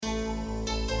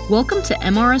Welcome to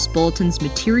MRS Bulletin's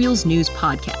Materials News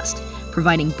Podcast,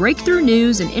 providing breakthrough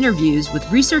news and interviews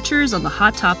with researchers on the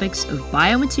hot topics of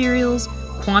biomaterials,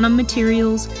 quantum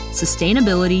materials,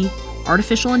 sustainability,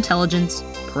 artificial intelligence,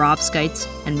 perovskites,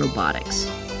 and robotics.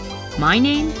 My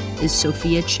name is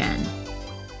Sophia Chen.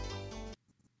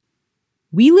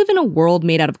 We live in a world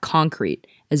made out of concrete,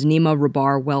 as Nima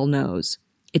Rabar well knows.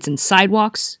 It's in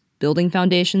sidewalks, building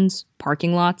foundations,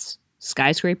 parking lots,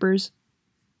 skyscrapers.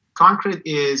 Concrete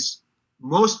is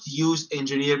most used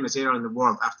engineered material in the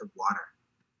world after water,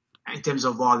 in terms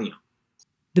of volume.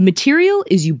 The material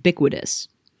is ubiquitous.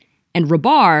 And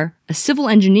Rabar, a civil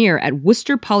engineer at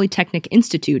Worcester Polytechnic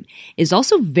Institute, is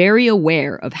also very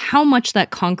aware of how much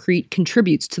that concrete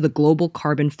contributes to the global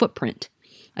carbon footprint.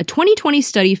 A 2020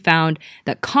 study found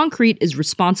that concrete is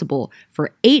responsible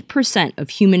for 8% of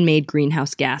human-made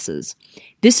greenhouse gases.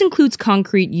 This includes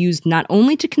concrete used not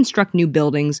only to construct new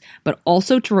buildings, but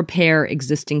also to repair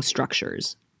existing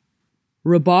structures.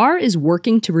 Rabar is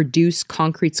working to reduce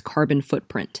concrete's carbon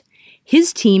footprint.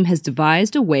 His team has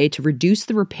devised a way to reduce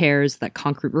the repairs that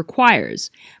concrete requires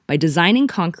by designing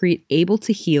concrete able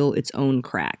to heal its own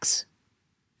cracks.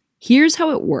 Here's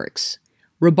how it works.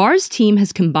 Rabar's team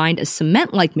has combined a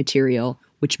cement-like material,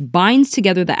 which binds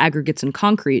together the aggregates in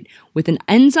concrete, with an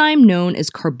enzyme known as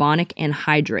carbonic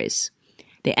anhydrase.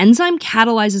 The enzyme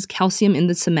catalyzes calcium in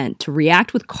the cement to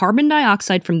react with carbon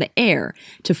dioxide from the air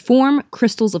to form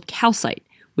crystals of calcite,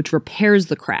 which repairs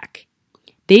the crack.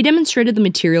 They demonstrated the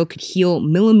material could heal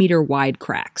millimeter-wide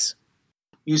cracks.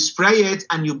 You spray it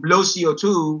and you blow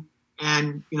CO2,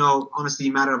 and, honestly,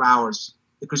 in a matter of hours,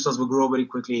 the crystals will grow very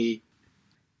quickly.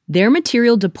 Their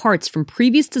material departs from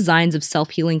previous designs of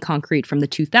self-healing concrete from the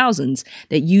 2000s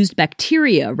that used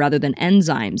bacteria rather than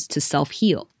enzymes to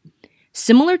self-heal.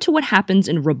 Similar to what happens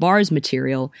in Rabar's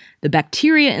material, the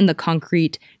bacteria in the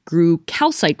concrete grew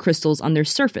calcite crystals on their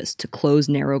surface to close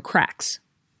narrow cracks.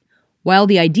 While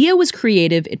the idea was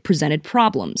creative, it presented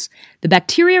problems. The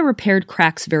bacteria repaired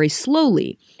cracks very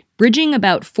slowly, bridging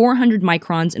about 400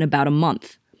 microns in about a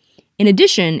month. In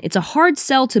addition, it's a hard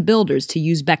sell to builders to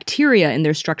use bacteria in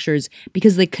their structures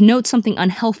because they connote something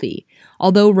unhealthy,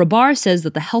 although Rabar says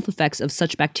that the health effects of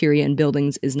such bacteria in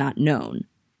buildings is not known.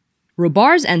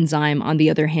 Rabar's enzyme, on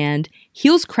the other hand,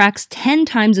 heals cracks 10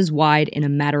 times as wide in a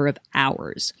matter of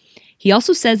hours. He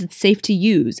also says it's safe to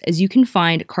use, as you can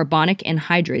find carbonic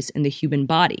anhydrase in the human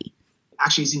body.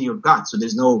 Actually, it's in your gut, so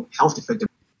there's no health effect.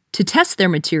 To test their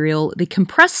material, they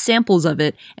compressed samples of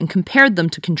it and compared them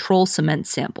to control cement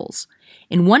samples.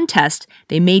 In one test,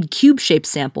 they made cube-shaped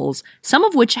samples, some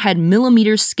of which had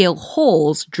millimeter-scale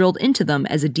holes drilled into them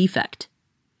as a defect.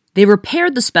 They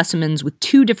repaired the specimens with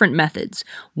two different methods,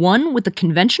 one with the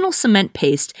conventional cement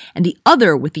paste and the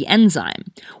other with the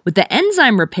enzyme. With the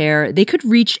enzyme repair, they could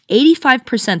reach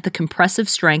 85% the compressive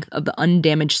strength of the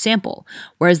undamaged sample,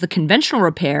 whereas the conventional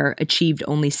repair achieved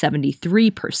only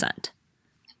 73%.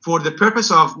 For the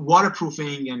purpose of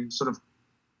waterproofing and sort of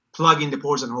plugging the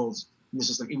pores and holes in the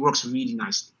system, it works really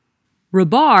nicely.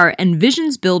 Rabar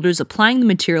envisions builders applying the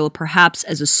material perhaps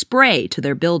as a spray to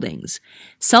their buildings.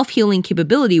 Self-healing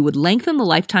capability would lengthen the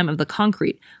lifetime of the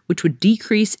concrete, which would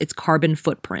decrease its carbon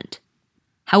footprint.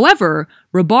 However,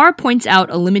 Rabar points out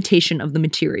a limitation of the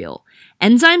material.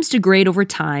 Enzymes degrade over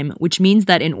time, which means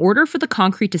that in order for the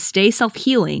concrete to stay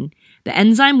self-healing, the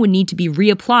enzyme would need to be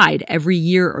reapplied every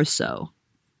year or so.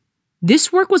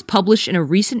 This work was published in a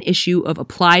recent issue of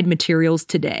Applied Materials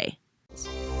Today.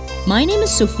 My name is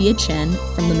Sophia Chen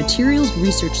from the Materials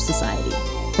Research Society.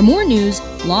 For more news,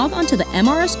 log onto the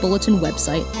MRS Bulletin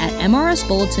website at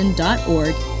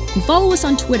mrsbulletin.org and follow us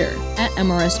on Twitter at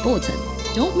MRS Bulletin.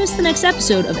 Don't miss the next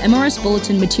episode of MRS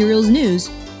Bulletin Materials News.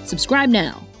 Subscribe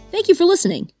now. Thank you for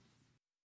listening.